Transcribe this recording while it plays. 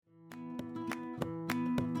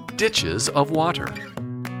ditches of water.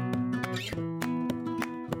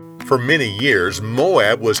 For many years,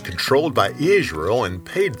 Moab was controlled by Israel and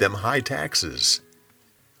paid them high taxes.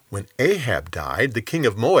 When Ahab died, the king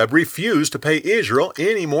of Moab refused to pay Israel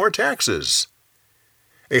any more taxes.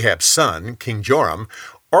 Ahab's son, King Joram,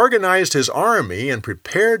 organized his army and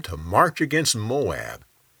prepared to march against Moab.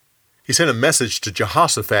 He sent a message to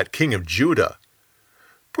Jehoshaphat, king of Judah.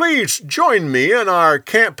 "Please join me in our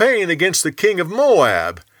campaign against the king of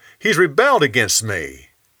Moab. He's rebelled against me."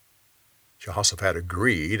 Jehoshaphat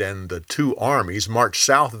agreed, and the two armies marched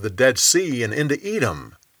south of the Dead Sea and into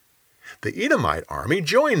Edom. The Edomite army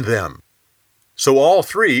joined them. So all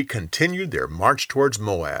three continued their march towards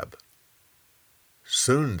Moab.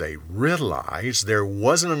 Soon they realized there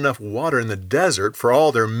wasn't enough water in the desert for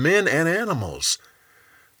all their men and animals.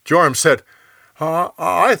 Joram said,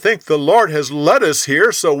 I think the Lord has led us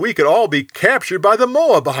here so we could all be captured by the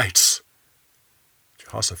Moabites."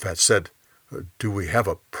 Jehoshaphat said, "Do we have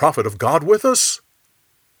a prophet of God with us?"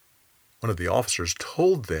 One of the officers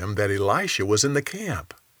told them that Elisha was in the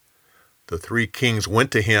camp. The three kings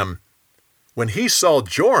went to him. When he saw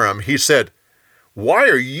Joram, he said, "Why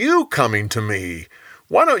are you coming to me?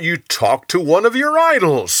 Why don't you talk to one of your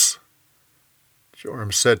idols?"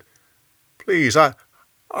 Joram said, "Please,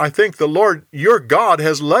 I think the Lord your God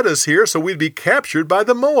has led us here so we'd be captured by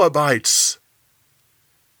the Moabites."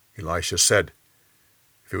 Elisha said,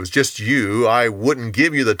 "If it was just you, I wouldn't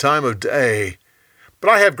give you the time of day. But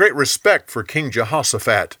I have great respect for King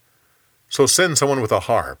Jehoshaphat, so send someone with a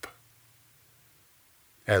harp."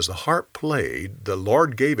 As the harp played, the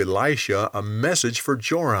Lord gave Elisha a message for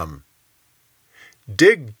Joram.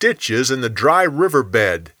 "Dig ditches in the dry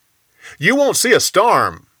riverbed. You won't see a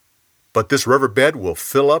storm, but this riverbed will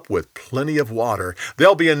fill up with plenty of water.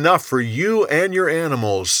 There'll be enough for you and your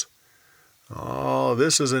animals." Oh,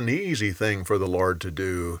 this is an easy thing for the Lord to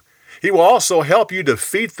do. He will also help you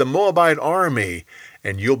defeat the Moabite army,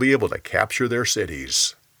 and you'll be able to capture their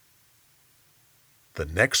cities. The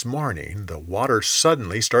next morning, the water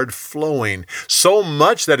suddenly started flowing, so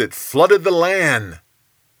much that it flooded the land.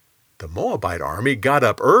 The Moabite army got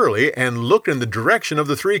up early and looked in the direction of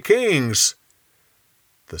the three kings.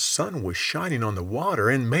 The sun was shining on the water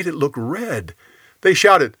and made it look red. They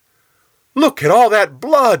shouted, "Look at all that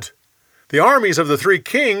blood! The armies of the three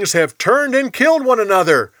kings have turned and killed one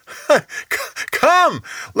another. Come,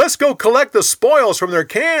 let's go collect the spoils from their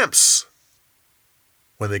camps."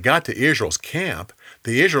 When they got to Israel's camp,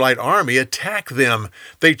 the Israelite army attacked them.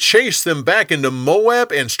 They chased them back into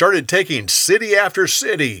Moab and started taking city after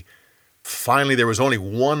city. Finally, there was only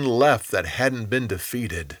one left that hadn't been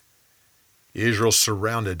defeated. Israel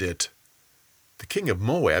surrounded it. The king of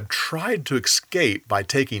Moab tried to escape by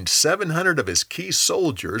taking 700 of his key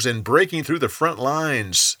soldiers and breaking through the front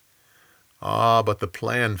lines. But the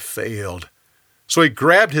plan failed. So he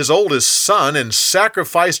grabbed his oldest son and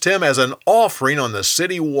sacrificed him as an offering on the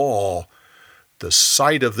city wall. The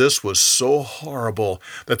sight of this was so horrible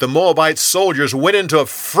that the Moabite soldiers went into a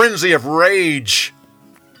frenzy of rage.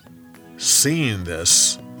 Seeing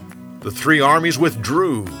this, the three armies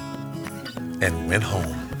withdrew and went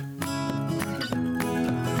home.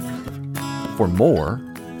 For more,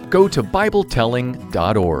 go to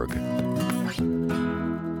BibleTelling.org.